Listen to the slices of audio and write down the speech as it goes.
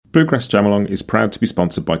Bluegrass Jamalong is proud to be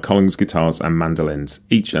sponsored by Collings Guitars and Mandolins,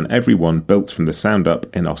 each and every one built from the sound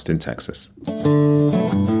up in Austin, Texas.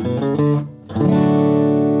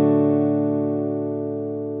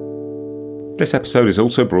 This episode is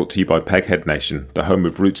also brought to you by Peghead Nation, the home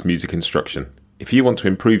of roots music instruction. If you want to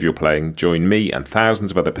improve your playing, join me and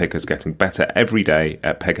thousands of other pickers getting better every day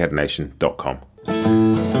at pegheadnation.com.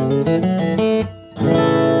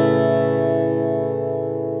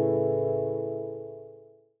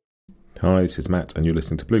 Hi, this is Matt, and you're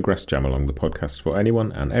listening to Bluegrass Jamalong, the podcast for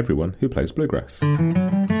anyone and everyone who plays bluegrass.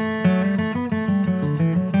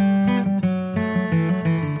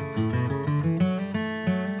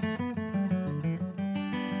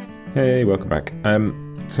 Hey, welcome back.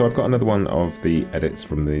 So I've got another one of the edits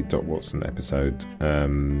from the Doc Watson episode.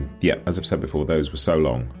 As I've said before, those were so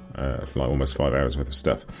long, like almost 5 hours worth of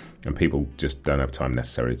stuff, and people just don't have time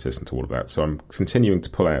necessarily to listen to all of that. So I'm continuing to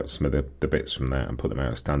pull out some of the bits from that and put them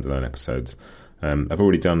out as standalone episodes. I've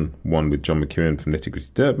already done one with John McEwen from Nitty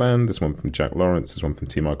Gritty Dirt Band, there's one from Jack Lawrence, there's one from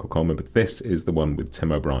T. Michael Coleman, but this is the one with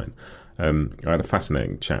Tim O'Brien. I had a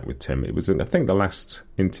fascinating chat with Tim. It was, I think, the last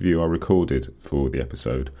interview I recorded for the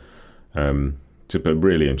episode. But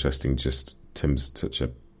really interesting. Just Tim's such a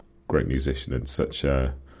great musician and such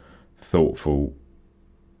a thoughtful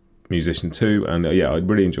musician too. And I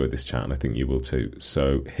really enjoyed this chat, and I think you will too.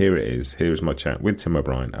 So here it is. Here is my chat with Tim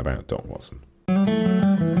O'Brien about Doc Watson.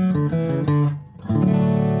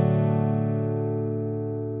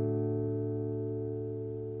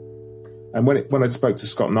 And when I spoke to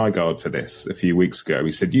Scott Nygaard for this a few weeks ago,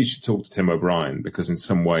 he said, you should talk to Tim O'Brien because in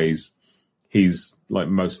some ways he's like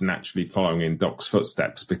most naturally following in Doc's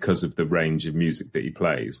footsteps because of the range of music that he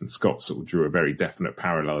plays. And Scott sort of drew a very definite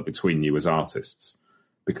parallel between you as artists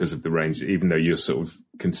because of the range, even though you're sort of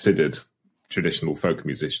considered traditional folk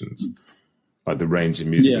musicians. Like the range of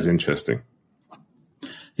music is interesting.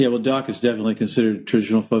 Yeah, well, Doc is definitely considered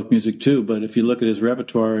traditional folk music too. But if you look at his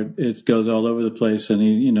repertoire, it goes all over the place. And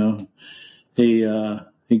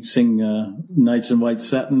he'd sing Nights in White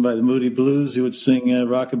Satin by the Moody Blues. He would sing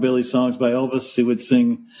rockabilly songs by Elvis. He would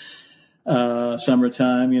sing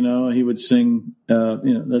Summertime, He would sing,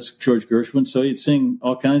 that's George Gershwin. So he'd sing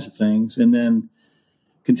all kinds of things. And then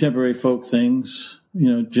contemporary folk things,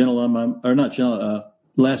 Last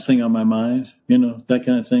Thing on My Mind, that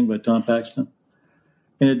kind of thing by Tom Paxton.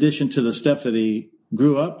 In addition to the stuff that he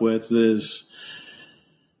grew up with, that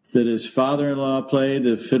his father-in-law played,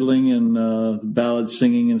 the fiddling and the ballad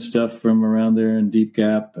singing and stuff from around there in Deep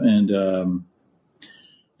Gap, and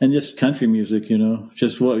just country music,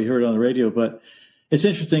 just what we heard on the radio. But it's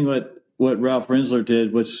interesting what Ralph Rinsler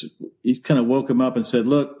did was he kind of woke him up and said,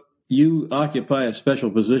 look, you occupy a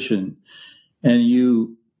special position and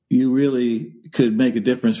you really could make a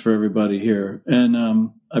difference for everybody here. And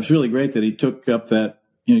it was really great that he took up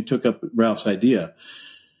Ralph's idea.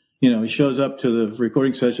 He shows up to the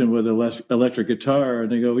recording session with an electric guitar,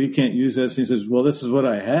 and they go, well, you can't use this. And he says, well, this is what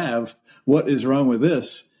I have. What is wrong with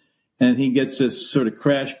this? And he gets this sort of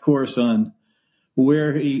crash course on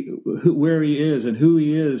where he is and who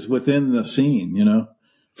he is within the scene,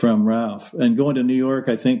 from Ralph. And going to New York,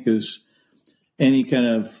 I think, is any kind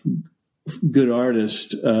of good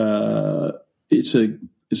artist. It's an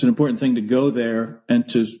important thing to go there and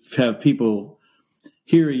to have people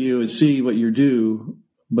hear you and see what you do,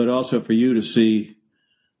 but also for you to see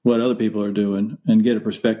what other people are doing and get a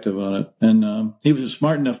perspective on it. And he was a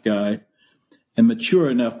smart enough guy and mature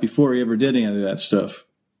enough before he ever did any of that stuff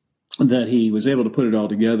that he was able to put it all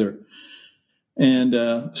together and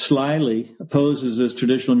slyly pose as this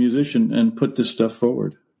traditional musician and put this stuff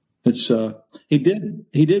forward. It's he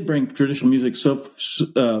did bring traditional music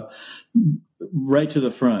right to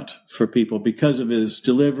the front for people because of his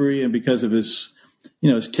delivery and because of his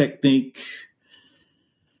his technique.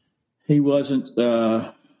 He wasn't,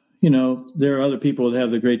 there are other people that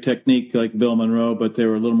have the great technique like Bill Monroe, but they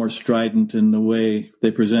were a little more strident in the way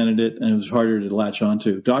they presented it, and it was harder to latch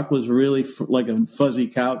onto. Doc was really like a fuzzy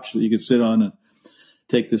couch that you could sit on and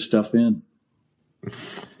take this stuff in.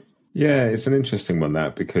 Yeah, it's an interesting one,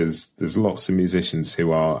 that, because there's lots of musicians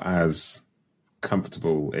who are as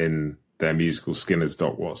comfortable in their musical skin as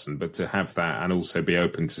Doc Watson, but to have that and also be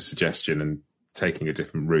open to suggestion and taking a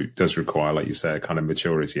different route does require, like you say, a kind of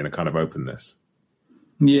maturity and a kind of openness.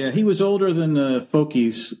 Yeah, he was older than the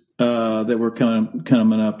folkies that were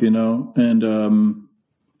coming up, and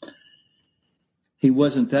he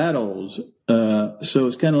wasn't that old. So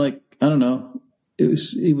it's kind of like, I don't know,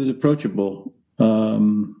 he was approachable.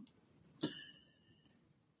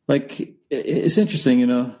 It's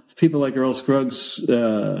interesting, people like Earl Scruggs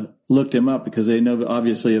looked him up because they know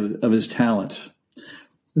obviously of his talent.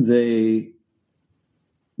 They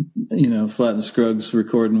Flatt and Scruggs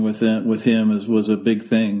recording with him was a big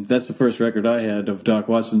thing. That's the first record I had of Doc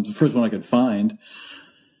Watson, the first one I could find.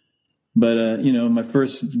 But, my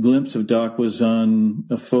first glimpse of Doc was on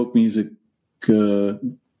a folk music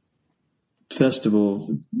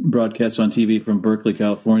festival broadcast on TV from Berkeley,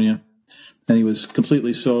 California. And he was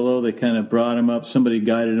completely solo. They kind of brought him up. Somebody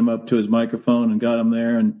guided him up to his microphone and got him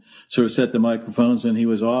there and sort of set the microphones. And he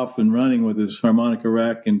was off and running with his harmonica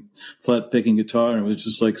rack and flat picking guitar. And it was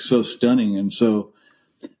just like so stunning and so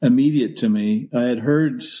immediate to me. I had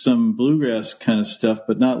heard some bluegrass kind of stuff,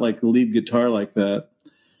 but not like lead guitar like that.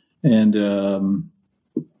 And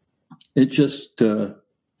it just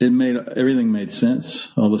everything made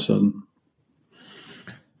sense all of a sudden.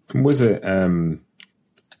 And was it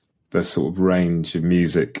the sort of range of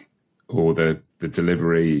music or the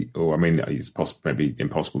delivery, or I mean, it's maybe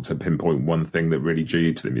impossible to pinpoint one thing that really drew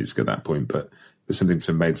you to the music at that point, but there's something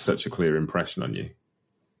to have made such a clear impression on you.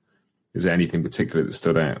 Is there anything particular that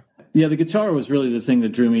stood out? Yeah, the guitar was really the thing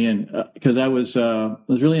that drew me in because I was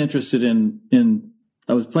really interested in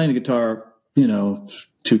I was playing the guitar,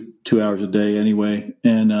 2 hours a day anyway,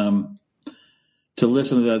 and to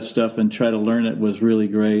listen to that stuff and try to learn it was really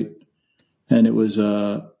great. And it was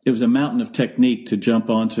a mountain of technique to jump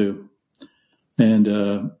onto, and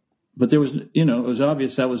but there was it was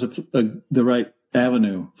obvious that was the right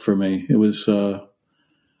avenue for me. It was I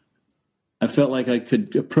felt like I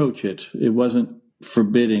could approach it. It wasn't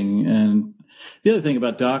forbidding. And the other thing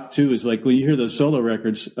about Doc too is like when you hear those solo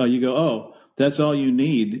records, you go, oh, that's all you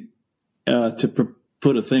need to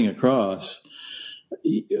put a thing across,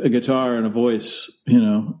 a guitar and a voice,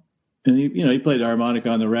 And he played harmonica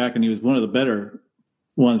on the rack, and he was one of the better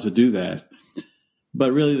ones to do that.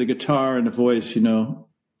 But really, the guitar and the voice,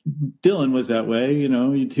 Dylan was that way.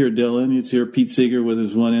 You'd hear Dylan, you'd hear Pete Seeger with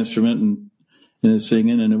his one instrument and his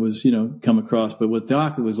singing, and it was, come across. But with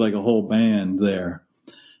Doc, it was like a whole band there.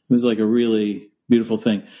 It was like a really beautiful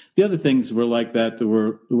thing. The other things were like that. There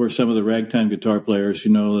were some of the ragtime guitar players,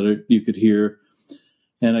 that you could hear.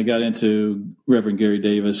 And I got into Reverend Gary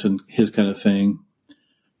Davis and his kind of thing.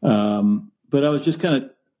 But I was just kind of,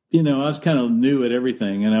 I was kind of new at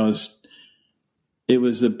everything, and it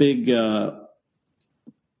was a big, I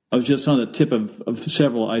was just on the tip of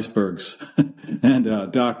several icebergs,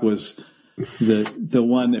 and Doc was the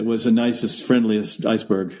one that was the nicest, friendliest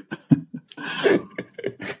iceberg.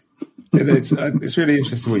 It's really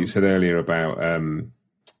interesting what you said earlier about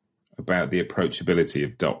the approachability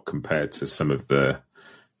of Doc compared to some of the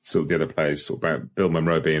sort of the other players, sort of about Bill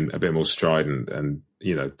Monroe being a bit more strident and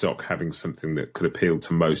Doc having something that could appeal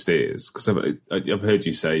to most ears. Because I've heard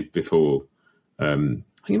you say before, I think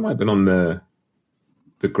it might have been on the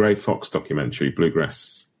Grey Fox documentary,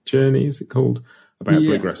 Bluegrass Journey, is it called? About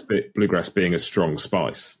bluegrass being a strong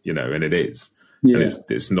spice, and it is. Yeah. And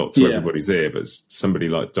it's not to everybody's ear, but somebody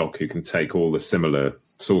like Doc who can take all the similar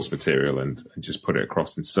source material and just put it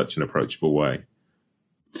across in such an approachable way.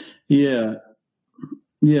 Yeah.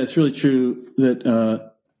 Yeah, it's really true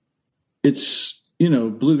that it's,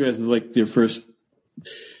 bluegrass is like your first.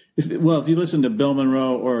 If you listen to Bill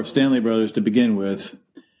Monroe or Stanley Brothers to begin with,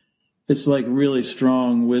 it's like really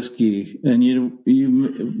strong whiskey. And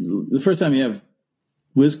you the first time you have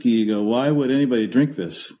whiskey, you go, why would anybody drink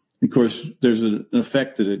this? Of course, there's an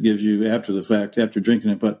effect that it gives you after the fact, after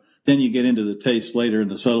drinking it, but then you get into the taste later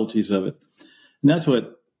and the subtleties of it. And that's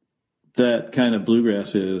what that kind of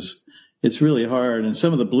bluegrass is. It's really hard. And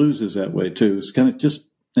some of the blues is that way too. It's kind of just,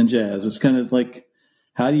 and jazz, it's kind of like,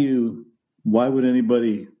 why would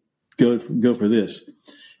anybody go for this?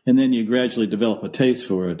 And then you gradually develop a taste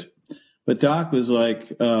for it. But Doc was like,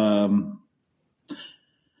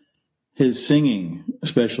 his singing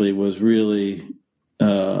especially was really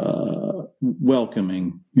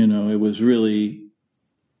welcoming. It was really,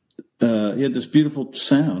 he had this beautiful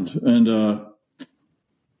sound, and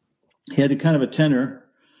he had a kind of a tenor,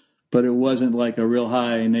 but it wasn't like a real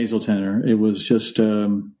high nasal tenor. It was just,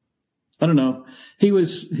 I don't know. He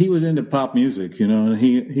was into pop music, and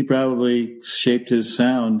he probably shaped his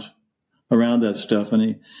sound around that stuff.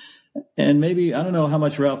 And maybe, I don't know how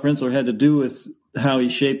much Ralph Rinzler had to do with how he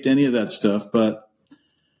shaped any of that stuff, but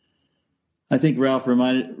I think Ralph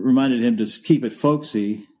reminded him to keep it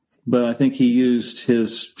folksy, but I think he used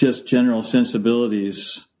his just general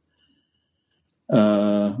sensibilities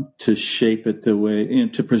to shape it the way,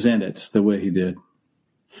 to present it the way he did.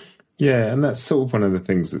 Yeah, and that's sort of one of the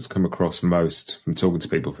things that's come across most from talking to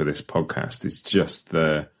people for this podcast. Is just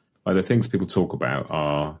the things people talk about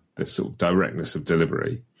are the sort of directness of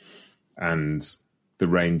delivery and the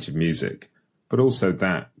range of music, but also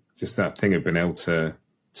that thing of being able to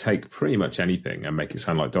take pretty much anything and make it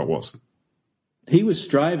sound like Doc Watson. he was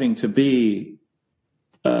striving to be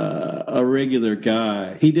a regular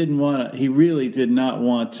guy. He really did not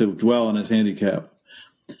want to dwell on his handicap.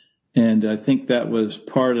 And I think that was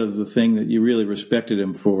part of the thing that you really respected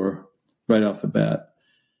him for right off the bat.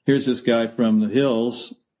 Here's this guy from the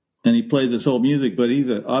hills, and he plays this old music, but he's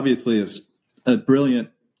obviously a brilliant,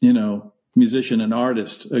 musician and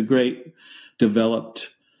artist, a great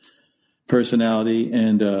developed personality.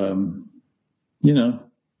 And,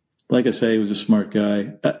 like I say, he was a smart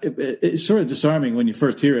guy. It's sort of disarming when you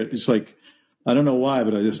first hear it. It's like, I don't know why,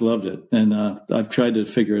 but I just loved it. And I've tried to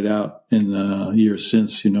figure it out in the years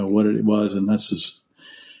since, what it was. And that's as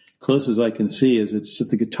close as I can see. Is it's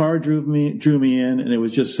just the guitar drew me in, and it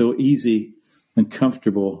was just so easy and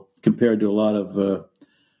comfortable compared to a lot of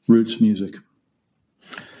roots music.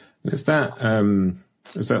 Has that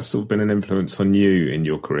sort of been an influence on you in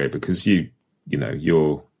your career? Because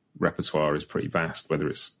your repertoire is pretty vast, whether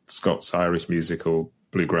it's Scots, Irish music, or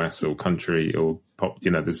bluegrass, or country, or pop.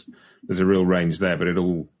 There's a real range there, but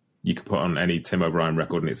you can put on any Tim O'Brien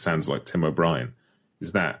record and it sounds like Tim O'Brien.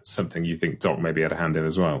 Is that something you think Doc maybe had a hand in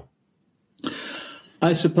as well?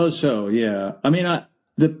 I suppose so. Yeah. I mean,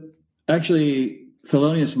 actually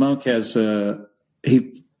Thelonious Monk has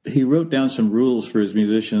he wrote down some rules for his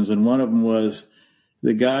musicians, and one of them was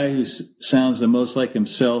the guy who sounds the most like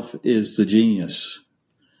himself is the genius.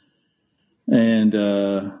 And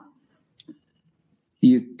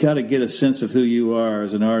you got to get a sense of who you are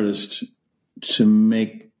as an artist to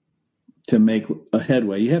make a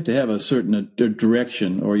headway. You have to have a certain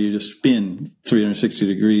direction, or you just spin 360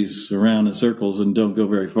 degrees around in circles and don't go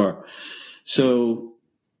very far. So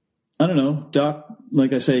I don't know. Doc,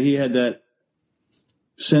 like I say, he had that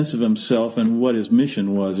sense of himself and what his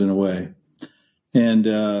mission was in a way. And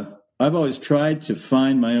I've always tried to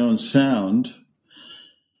find my own sound.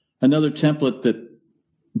 Another template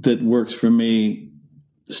that works for me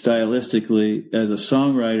stylistically as a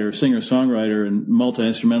songwriter, singer-songwriter, and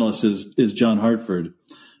multi-instrumentalist is John Hartford,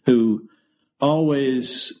 who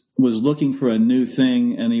always was looking for a new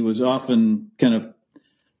thing, and he was often kind of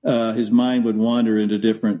his mind would wander into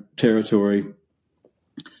different territory,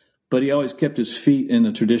 but he always kept his feet in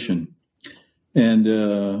the tradition. And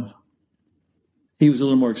he was a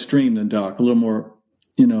little more extreme than Doc, a little more,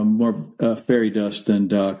 more fairy dust than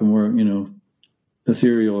Doc, and more,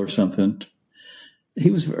 ethereal or something. He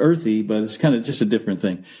was earthy, but it's kind of just a different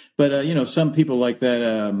thing. But, some people like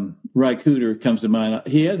that, Ry Cooder comes to mind.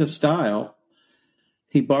 He has a style.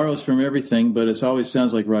 He borrows from everything, but it always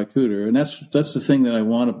sounds like Ry Cooder. And that's the thing that I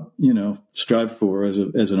want to, strive for as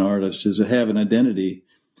an artist, is to have an identity.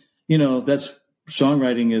 That's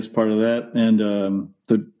songwriting is part of that. And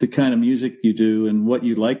the kind of music you do and what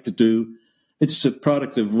you like to do, it's a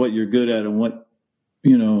product of what you're good at and what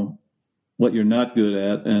you're not good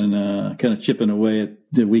at, and kind of chipping away at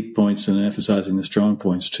the weak points and emphasizing the strong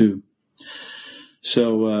points too.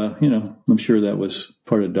 So, I'm sure that was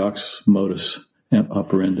part of Doc's modus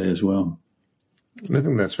operandi as well. And I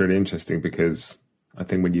think that's really interesting, because I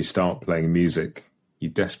think when you start playing music, you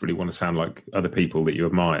desperately want to sound like other people that you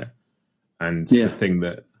admire. And the thing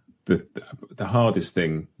that the hardest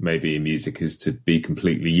thing maybe in music is to be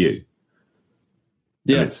completely you.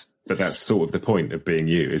 Yeah. But that's sort of the point of being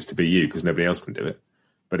you, is to be you, because nobody else can do it.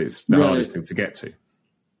 But it's the hardest thing to get to.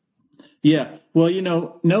 Yeah.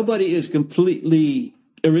 Well, nobody is completely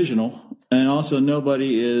original, and also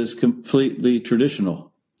nobody is completely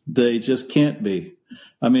traditional. They just can't be.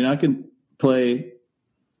 I mean, I can play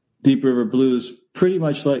Deep River Blues pretty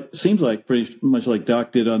much like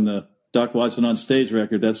Doc did on the Doc Watson on Stage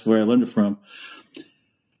record. That's where I learned it from.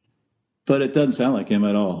 But it doesn't sound like him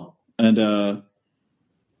at all. And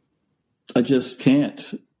I just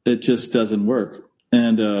can't. It just doesn't work.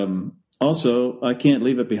 And also, I can't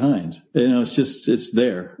leave it behind. It's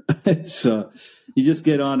there. It's you just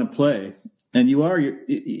get on and play. And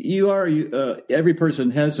every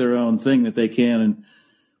person has their own thing that they can and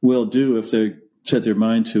will do if they set their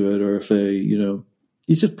mind to it, or if they, you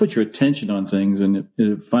just put your attention on things and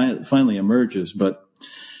it finally emerges. But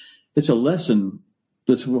it's a lesson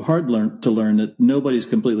that's hard to learn, that nobody's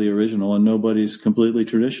completely original and nobody's completely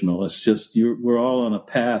traditional. It's just we're all on a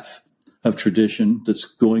path of tradition that's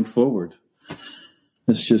going forward.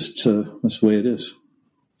 It's just that's the way it is.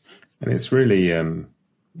 And it's really, I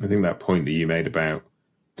think that point that you made about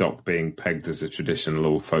Doc being pegged as a traditional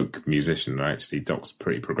or folk musician, or actually Doc's a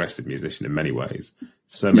pretty progressive musician in many ways.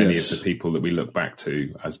 So many of the people that we look back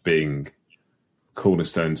to as being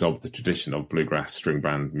cornerstones of the tradition of bluegrass string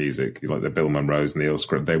band music, like the Bill Monroes and the Earl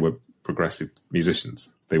Scruggs, they were progressive musicians.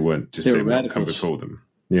 They weren't just doing what come before them.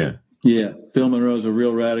 Yeah. Yeah. Bill Monroe's a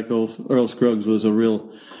real radical. Earl Scruggs was a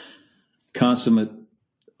real consummate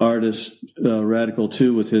artist, Radical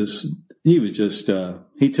too, with he was just,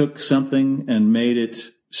 he took something and made it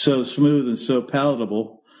so smooth and so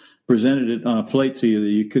palatable, presented it on a plate to you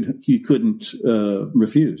that you couldn't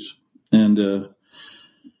refuse. And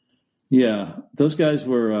those guys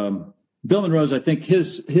were, Bill Monroe's, I think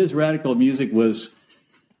his Radical music was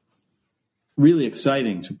really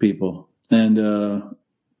exciting to people. And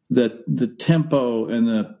that the tempo and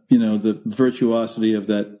the virtuosity of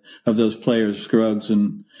those players, Scruggs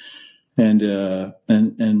and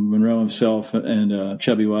Monroe himself and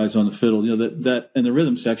Chubby Wise on the fiddle, that and the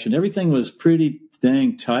rhythm section, everything was pretty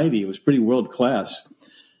dang tidy. It was pretty world class.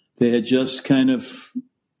 They had just there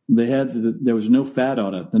was no fat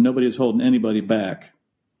on it, and nobody was holding anybody back.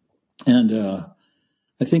 And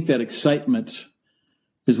I think that excitement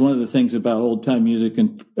is one of the things about old time music,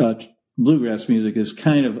 and bluegrass music is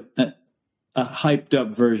kind of a hyped up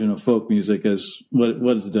version of folk music, as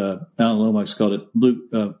what is Alan Lomax called it,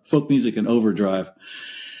 folk music in overdrive.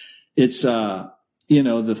 It's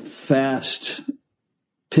the fast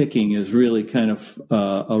picking is really kind of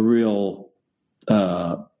a real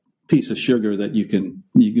piece of sugar that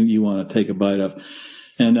you want to take a bite of.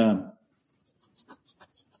 And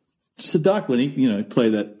so Doc, when he play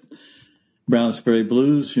that Browns Ferry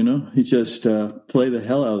Blues, he just play the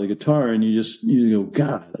hell out of the guitar, and you go,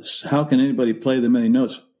 God, how can anybody play that many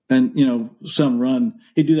notes? And some run,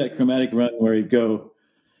 he'd do that chromatic run where he'd go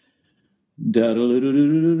da da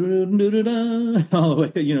all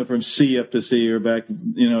the way, from C up to C or back,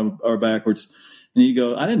 or backwards. And you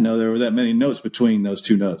go, I didn't know there were that many notes between those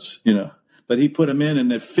two notes, but he put them in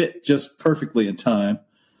and it fit just perfectly in time.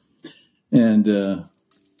 And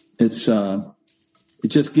it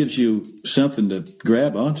just gives you something to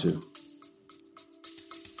grab onto.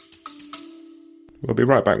 We'll be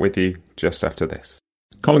right back with you just after this.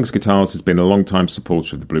 Collings Guitars has been a long-time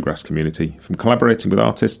supporter of the bluegrass community, from collaborating with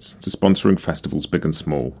artists to sponsoring festivals big and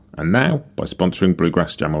small, and now by sponsoring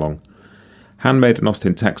Bluegrass Jam Along. Handmade in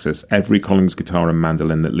Austin, Texas, every Collings guitar and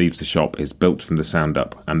mandolin that leaves the shop is built from the sound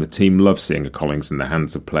up, and the team loves seeing a Collings in the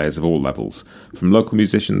hands of players of all levels, from local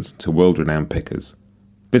musicians to world-renowned pickers.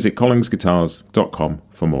 Visit collingsguitars.com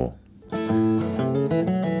for more.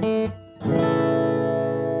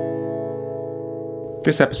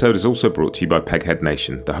 This episode is also brought to you by Peghead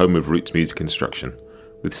Nation, the home of roots music instruction.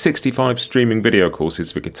 With 65 streaming video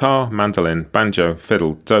courses for guitar, mandolin, banjo,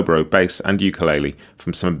 fiddle, dobro, bass and ukulele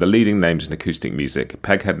from some of the leading names in acoustic music,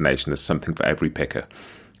 Peghead Nation has something for every picker.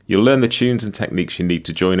 You'll learn the tunes and techniques you need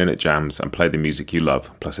to join in at jams and play the music you love,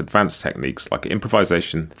 plus advanced techniques like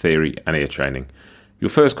improvisation, theory and ear training. Your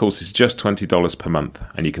first course is just $20 per month,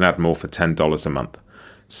 and you can add more for $10 a month.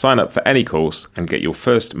 Sign up for any course and get your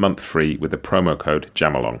first month free with the promo code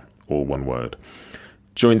JAMALONG, all one word.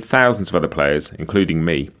 Join thousands of other players, including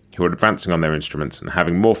me, who are advancing on their instruments and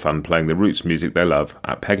having more fun playing the roots music they love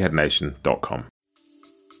at pegheadnation.com.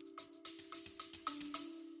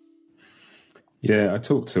 Yeah, I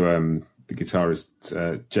talked to the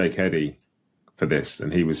guitarist Jake Eddy for this,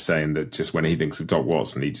 and he was saying that just when he thinks of Doc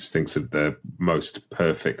Watson, he just thinks of the most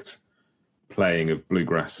perfect playing of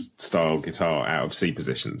bluegrass style guitar out of C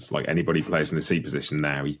positions. Like anybody plays in the C position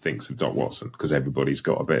now, he thinks of Doc Watson, because everybody's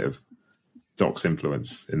got a bit of Doc's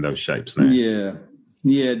influence in those shapes now.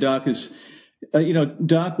 Yeah. Doc is,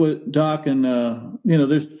 Doc and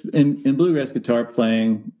there's in bluegrass guitar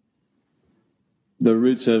playing, the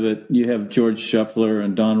roots of it. You have George Shuffler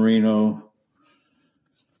and Don Reno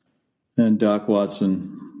and Doc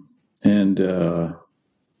Watson, and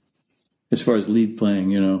as far as lead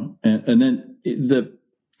playing, and then the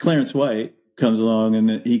Clarence White comes along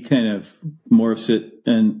and he kind of morphs it,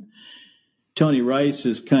 and Tony Rice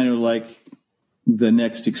is kind of like the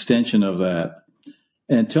next extension of that.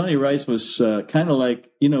 And Tony Rice was kind of like,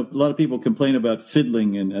 a lot of people complain about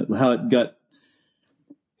fiddling and how it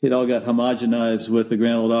all got homogenized with the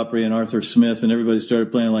Grand Ole Opry and Arthur Smith, and everybody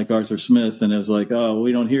started playing like Arthur Smith, and it was like, oh,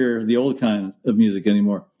 we don't hear the old kind of music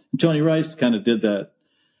anymore. And Tony Rice kind of did that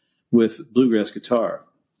with bluegrass guitar.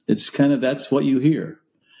 It's kind of, that's what you hear.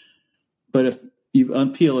 But if you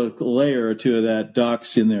unpeel a layer or two of that,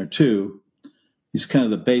 Doc's in there too. He's kind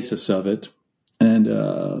of the basis of it. And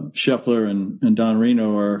Shuffler and Don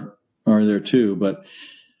Reno are there too. But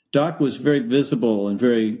Doc was very visible and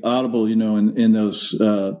very audible, in those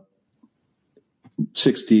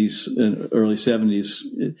 60s and early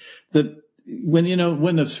 70s. When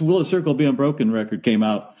the Will the Circle Be Unbroken record came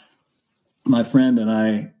out, my friend and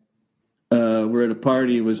I were at a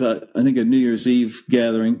party. It was, I think, a New Year's Eve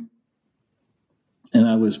gathering. And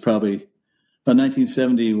I was probably about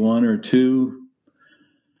 1971 or 2.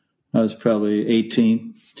 I was probably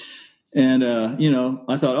 18. And,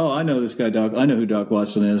 I thought, I know this guy, Doc. I know who Doc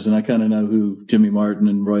Watson is, and I kind of know who Jimmy Martin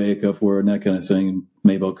and Roy Acuff were and that kind of thing, and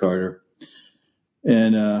Mabel Carter.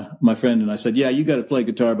 And my friend and I said, you got to play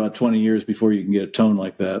guitar about 20 years before you can get a tone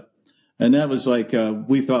like that. And that was like,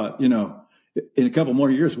 we thought, in a couple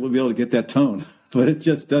more years, we'll be able to get that tone. But it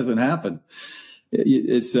just doesn't happen.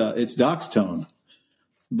 It's Doc's tone.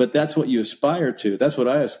 But that's what you aspire to. That's what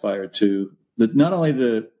I aspire to. Not only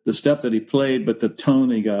the stuff that he played, but the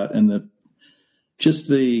tone he got and just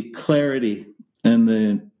the clarity and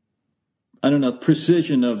the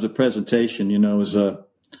precision of the presentation, was a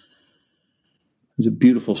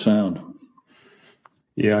beautiful sound.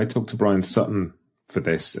 Yeah, I talked to Brian Sutton for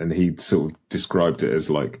this, and he sort of described it as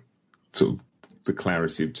like sort of the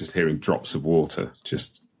clarity of just hearing drops of water,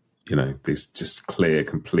 just, these just clear,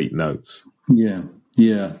 complete notes. Yeah.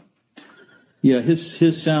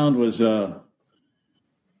 His sound was, I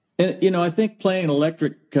think playing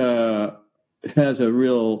electric has a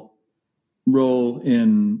real role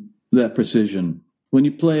in that precision. When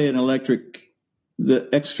you play an electric, the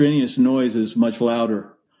extraneous noise is much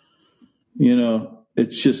louder.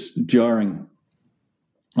 It's just jarring.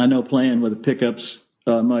 I know playing with the pickups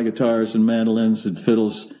on my guitars and mandolins and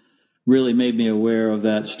fiddles really made me aware of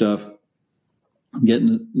that stuff.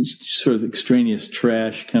 Getting sort of extraneous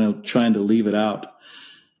trash, kind of trying to leave it out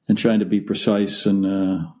and trying to be precise, and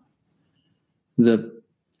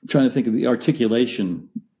trying to think of the articulation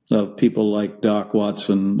of people like Doc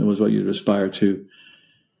Watson was what you'd aspire to.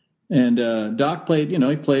 And Doc played,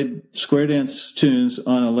 he played square dance tunes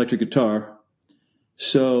on an electric guitar.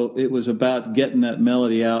 So it was about getting that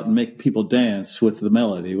melody out and making people dance with the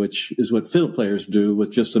melody, which is what fiddle players do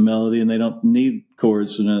with just a melody, and they don't need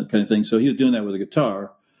chords and that kind of thing. So he was doing that with a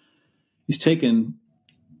guitar. He's taken,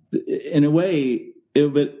 in a way,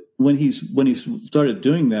 when he started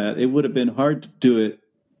doing that, it would have been hard to do it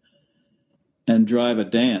and drive a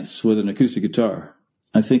dance with an acoustic guitar.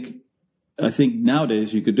 I think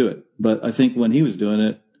nowadays you could do it, but I think when he was doing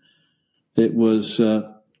it, it was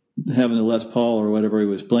having the Les Paul or whatever he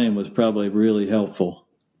was playing was probably really helpful.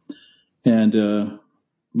 And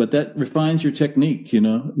but that refines your technique.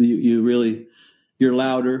 You really, you're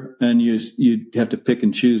louder, and you have to pick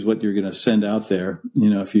and choose what you're going to send out there.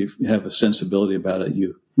 If you have a sensibility about it,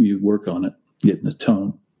 you work on it, getting the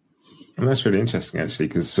tone. And that's really interesting, actually,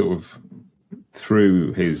 because sort of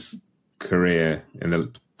through his career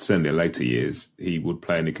certainly the later years, he would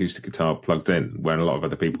play an acoustic guitar plugged in, when a lot of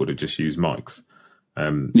other people would have just used mics.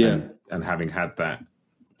 And having had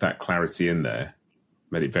that clarity in there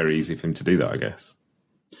made it very easy for him to do that, I guess.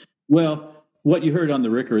 Well, what you heard on the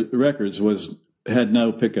records had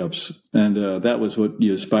no pickups, and that was what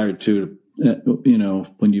you aspired to,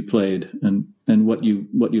 when you played, and what you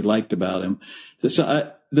liked about him.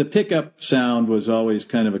 The pickup sound was always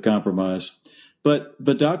kind of a compromise, but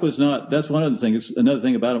Doc was not. That's one of the things. Another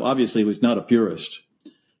thing about him, obviously, he was not a purist.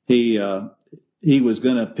 He was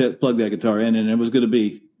going to plug that guitar in, and it was going to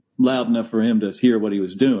be loud enough for him to hear what he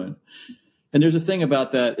was doing. And there's a thing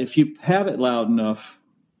about that. If you have it loud enough,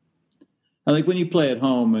 I think when you play at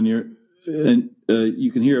home and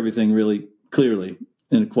you can hear everything really clearly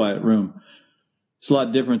in a quiet room, it's a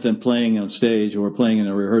lot different than playing on stage or playing in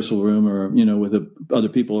a rehearsal room or, with other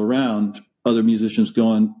people around, other musicians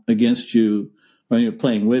going against you or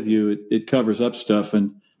playing with you. It covers up stuff,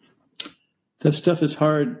 and that stuff is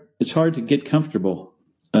hard. It's hard to get comfortable.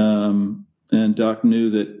 And Doc knew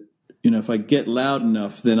that, if I get loud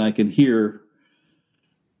enough, then I can hear.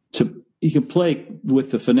 He can play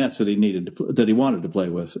with the finesse that he wanted to play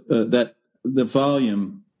with. That the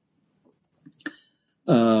volume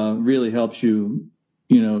really helps you,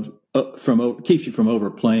 keeps you from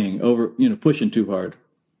overplaying, pushing too hard.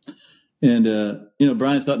 And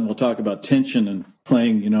Brian Sutton will talk about tension and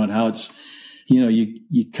playing, and how it's.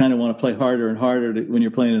 You kind of want to play harder and harder when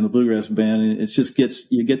you're playing in a bluegrass band, and it just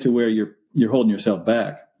you get to where you're holding yourself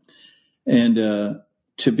back, and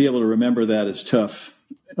to be able to remember that is tough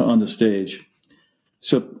on the stage.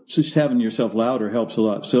 So just having yourself louder helps a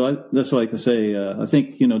lot. So that's what I can say. I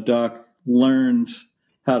think Doc learned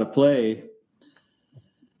how to play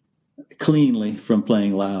cleanly from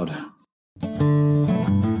playing loud.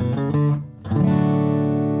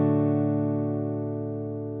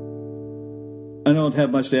 I don't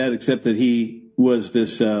have much to add except that he was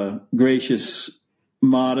this gracious,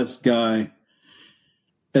 modest guy.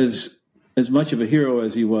 As much of a hero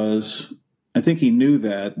as he was, I think he knew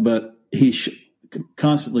that, but he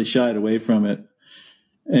constantly shied away from it.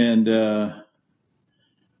 And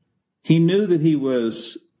he knew that he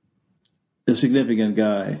was a significant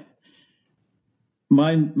guy.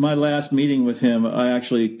 My last meeting with him, I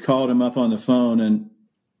actually called him up on the phone, and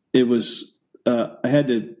it was I had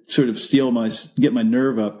to sort of get my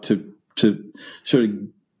nerve up to sort of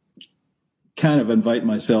kind of invite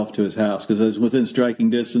myself to his house because I was within striking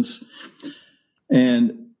distance.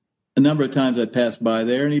 And a number of times I passed by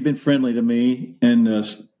there, and he'd been friendly to me and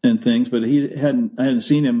things, but I hadn't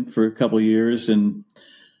seen him for a couple of years, and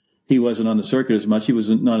he wasn't on the circuit as much. He was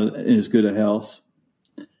not in as good a health.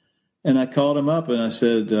 And I called him up and I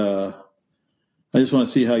said, I just want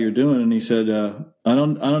to see how you're doing. And he said, I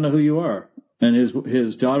don't know who you are. And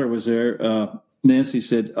his daughter was there. Nancy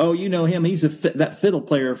said, "Oh, you know him. He's that fiddle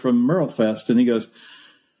player from Merlefest." And he goes,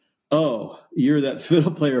 "Oh, you're that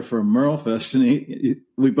fiddle player from Merlefest." And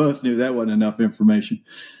we both knew that wasn't enough information.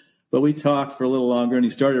 But we talked for a little longer, and he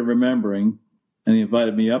started remembering, and he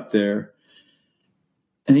invited me up there.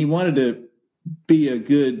 And he wanted to be a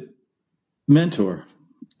good mentor.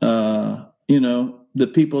 The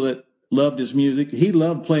people that loved his music. He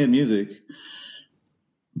loved playing music,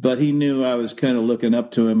 but he knew I was kind of looking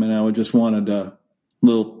up to him, and I just wanted a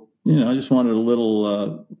little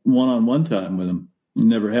one-on-one time with him.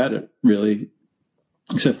 Never had it really,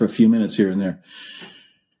 except for a few minutes here and there.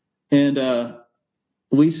 And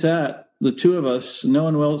we sat, the two of us, no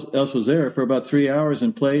one else was there, for about 3 hours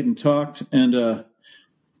and played and talked. And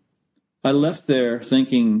I left there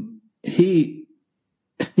thinking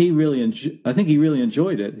I think he really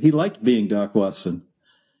enjoyed it. He liked being Doc Watson.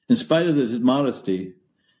 In spite of his modesty,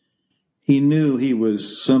 he knew he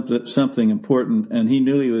was something important, and he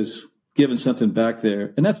knew he was giving something back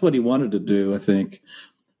there. And that's what he wanted to do, I think.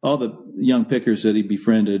 All the young pickers that he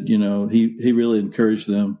befriended, he really encouraged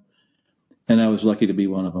them. And I was lucky to be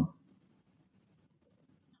one of them.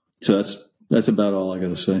 So that's about all I got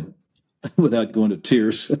to say without going to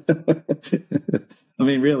tears. I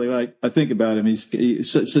mean, really, I think about him.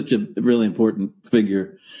 He's such a really important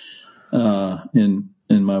figure in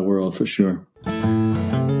my world, for sure.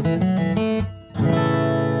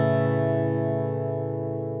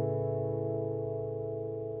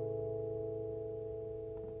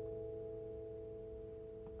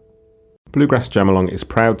 Bluegrass Jam-Along is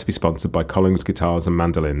proud to be sponsored by Collings Guitars and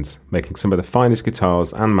Mandolins, making some of the finest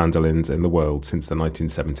guitars and mandolins in the world since the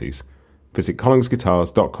 1970s. Visit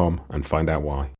collingsguitars.com and find out why.